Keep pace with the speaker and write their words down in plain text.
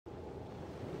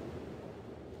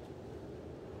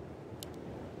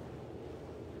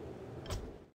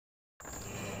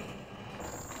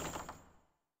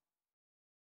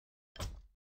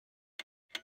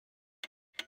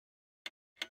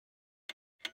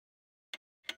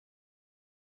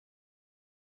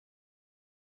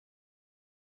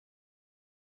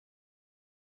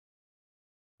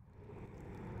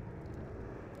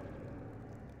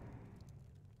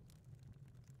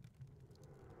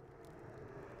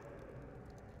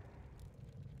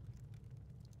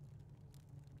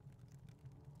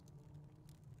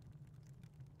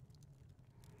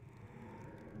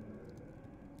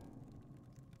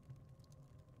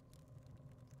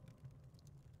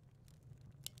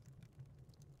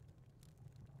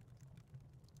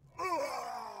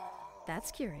That's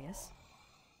curious.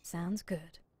 Sounds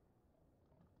good.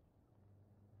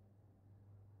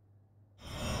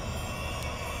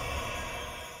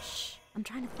 Shh, I'm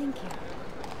trying to think here.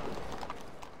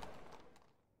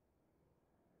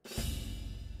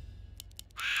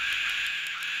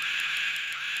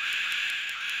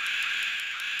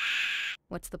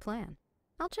 What's the plan?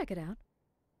 I'll check it out.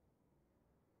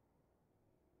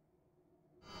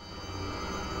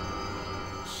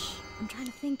 Shh, I'm trying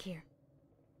to think here.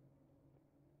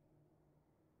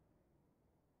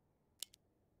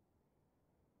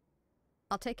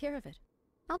 I'll take care of it.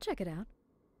 I'll check it out.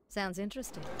 Sounds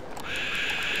interesting.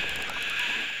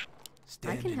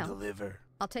 Stand I can and help. deliver.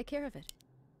 I'll take care of it.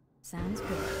 Sounds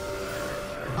good.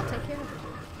 I'll take care of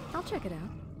it. I'll check it out.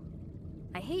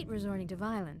 I hate resorting to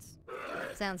violence.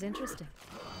 Sounds interesting.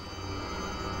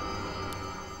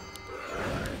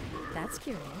 That's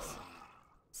curious.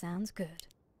 Sounds good.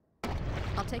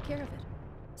 I'll take care of it.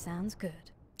 Sounds good.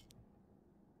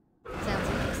 Sounds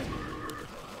interesting.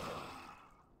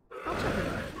 I'll check it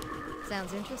out.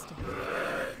 Sounds interesting.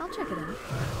 I'll check it out.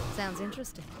 Sounds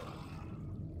interesting.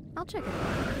 I'll check it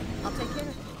out. I'll take care of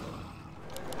it.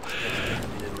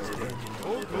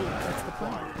 What's the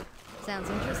plan? Sounds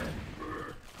interesting.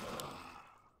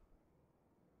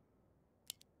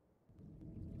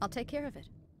 I'll take care of it.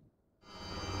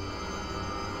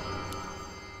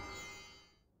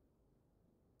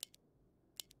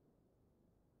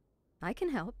 I can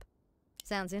help.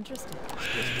 Sounds interesting.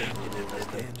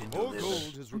 More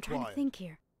gold is I'm trying to required. think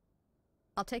here.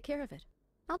 I'll take care of it.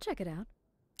 I'll check it out.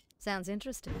 Sounds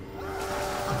interesting.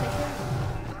 I'll take care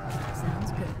of it.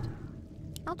 Sounds good.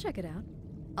 I'll check it out.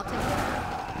 I'll take care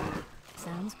of it.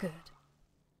 Sounds good.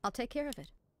 I'll take care of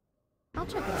it. I'll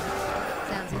check it out.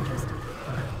 Sounds interesting.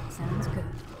 Sounds good.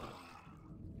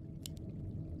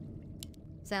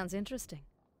 Sounds interesting.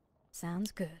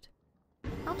 Sounds good.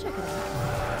 I'll check it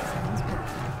out. Sounds good.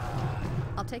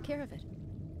 I'll take care of it.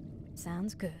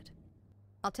 Sounds good.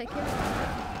 I'll take care of it.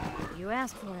 You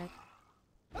asked for it.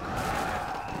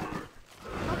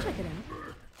 I'll check it out.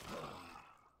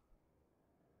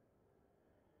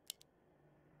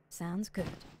 Sounds good.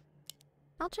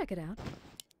 I'll check it out.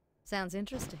 Sounds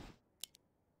interesting.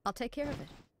 I'll take care of it.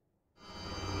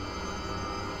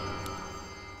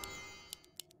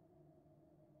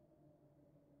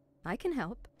 I can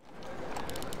help.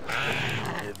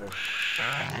 Deliver.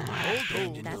 More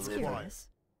gold is That's required. curious.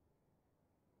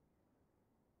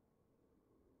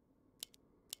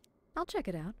 I'll check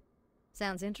it out.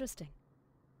 Sounds interesting.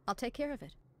 I'll take care of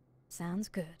it. Sounds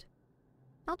good.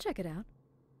 I'll check it out.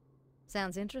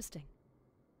 Sounds interesting.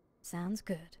 Sounds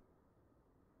good.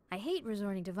 I hate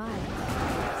resorting to violence.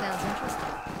 Sounds interesting.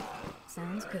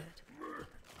 Sounds good.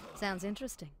 Sounds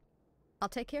interesting. I'll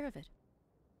take care of it.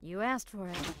 You asked for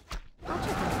it. I'll check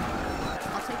it out.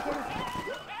 I'll take care of it.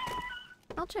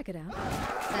 I'll check it out.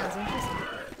 Sounds interesting.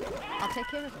 I'll take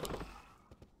care of it.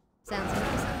 Sounds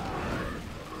interesting.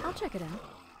 I'll check it out.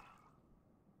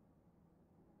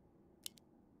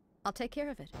 I'll take care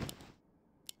of it.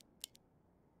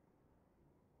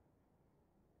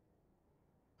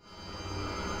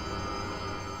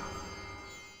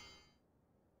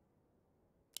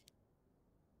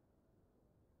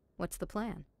 What's the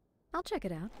plan? I'll check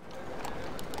it out.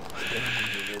 Stand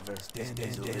and deliver. Stand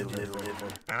and deliver.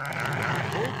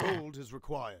 More gold is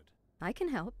required. I can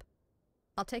help.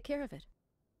 I'll take care of it.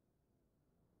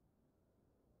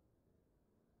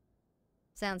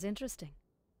 Sounds interesting.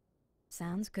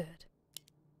 Sounds good.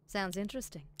 Sounds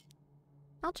interesting.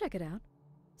 I'll check it out.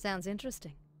 Sounds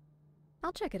interesting.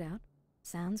 I'll check it out.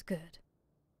 Sounds good.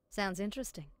 Sounds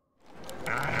interesting.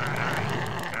 More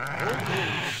gold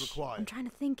is I'm required. trying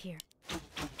to think here.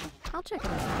 I'll check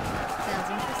it out. Sounds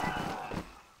interesting.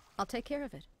 I'll take care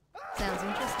of it. Sounds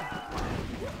interesting.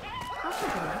 I'll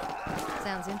check it out.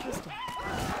 Sounds interesting.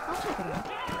 I'll check it out.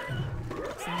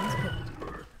 Sounds good.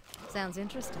 Sounds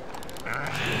interesting.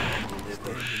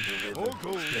 More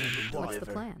gold is What's the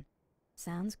required. plan?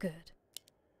 Sounds good.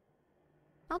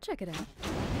 I'll check it out.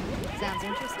 Sounds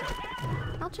interesting.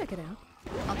 I'll check it out.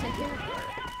 I'll take care of it.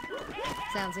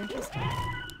 Sounds interesting.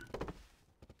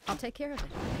 I'll take care of it.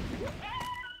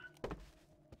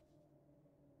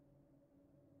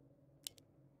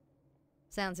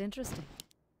 Sounds interesting.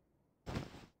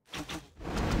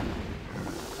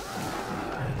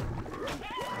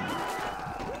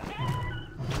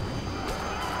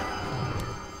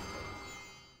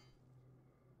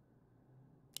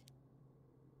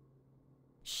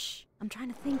 Shh, I'm trying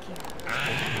to think here.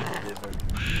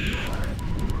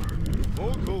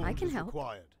 More gold I can is help.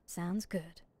 required. Sounds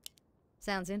good.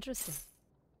 Sounds interesting.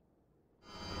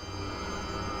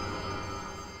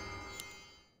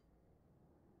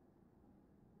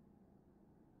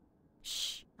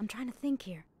 I'm trying to think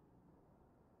here.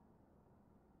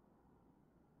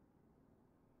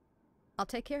 I'll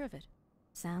take care of it.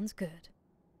 Sounds good.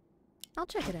 I'll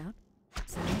check it out.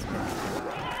 Sounds good.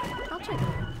 I'll check it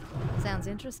out. Sounds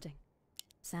interesting.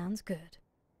 Sounds good.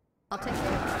 I'll take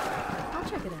care of it. I'll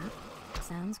check it out.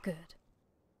 Sounds good.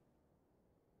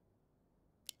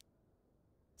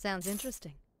 Sounds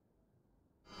interesting.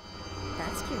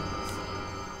 That's curious.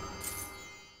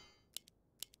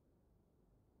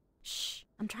 Shh,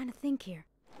 I'm trying to think here.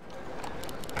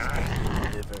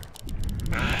 Deliver.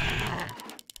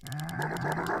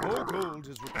 More gold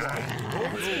is required. More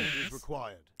gold is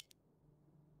required.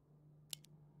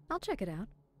 I'll check it out.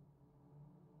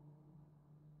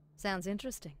 Sounds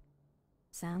interesting.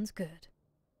 Sounds good.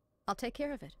 I'll take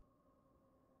care of it.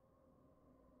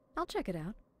 I'll check it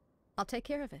out. I'll take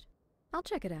care of it. I'll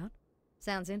check it out.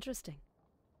 Sounds interesting.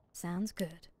 Sounds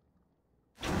good.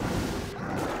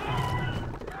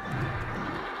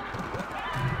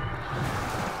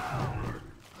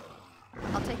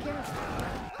 I'll take care of it.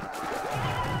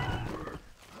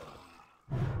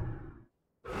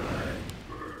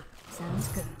 Sounds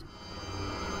good.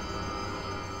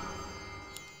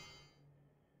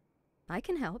 I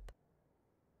can help.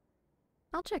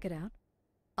 I'll check it out.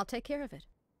 I'll take care of it.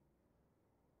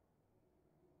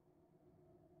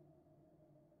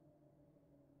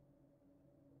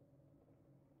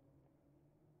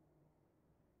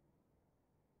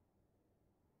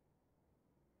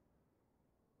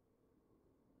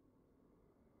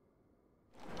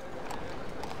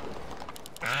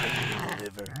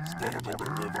 Deliver. Stand and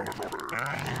deliver.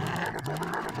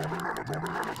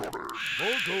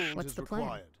 More gold What's is the plan?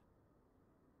 required.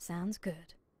 Sounds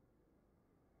good.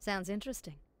 Sounds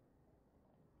interesting.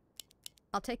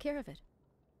 I'll take care of it.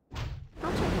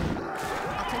 I'll check it out.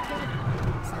 I'll take care of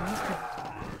it. Sounds good.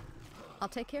 I'll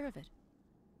take care of it.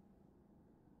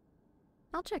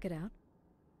 I'll check it out.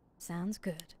 Sounds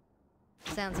good.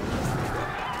 Sounds interesting.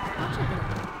 I'll check it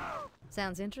out.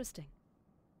 Sounds interesting.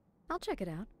 I'll check it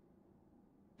out.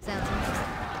 Sounds interesting.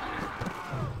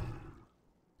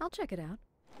 I'll check it out.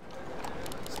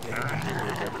 Stand and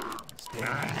deliver.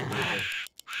 Stand and deliver.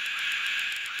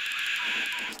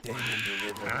 Stand and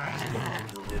deliver. Stand and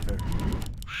deliver.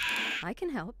 I can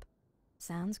help.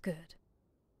 Sounds good.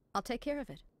 I'll take care of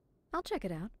it. I'll check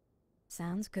it out.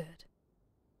 Sounds good.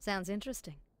 Sounds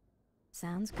interesting.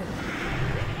 Sounds good.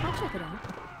 I'll check it out.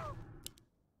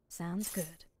 Sounds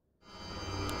good.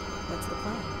 What's the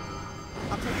plan?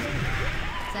 I'll take care of it.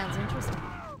 Sounds interesting.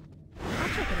 I'll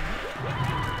check it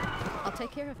out. I'll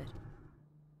take care of it.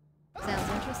 Sounds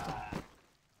interesting.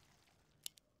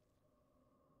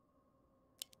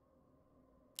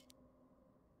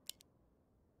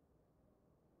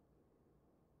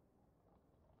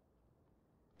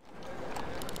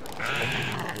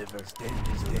 Deliver. Stand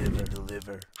and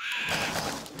deliver.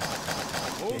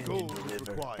 More Stand gold and is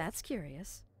deliver. required. That's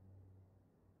curious.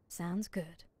 Sounds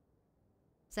good.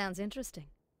 Sounds interesting.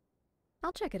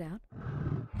 I'll check it out.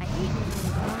 I hate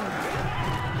moving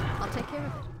around. I'll take care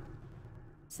of it.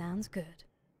 Sounds good.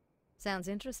 Sounds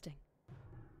interesting.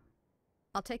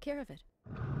 I'll take care of it.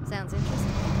 Sounds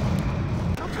interesting.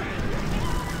 I'll check it out.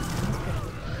 Sounds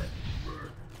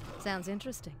good. Sounds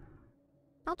interesting.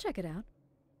 I'll check it out.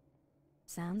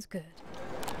 Sounds good.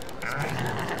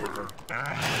 Deliver.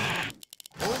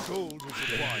 More gold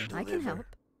is required. I can Deliver. help.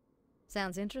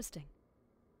 Sounds interesting.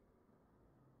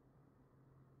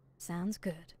 Sounds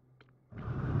good.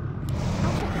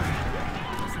 I'll check it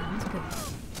out. Sounds good.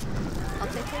 I'll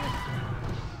take care of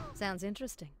it. Sounds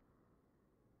interesting.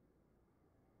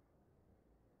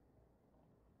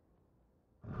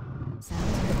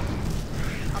 Sounds good.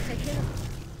 I'll take care of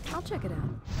it. I'll check it out.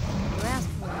 You asked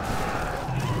for it.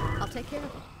 I'll take care of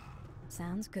it.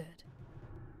 Sounds good.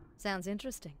 Sounds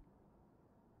interesting.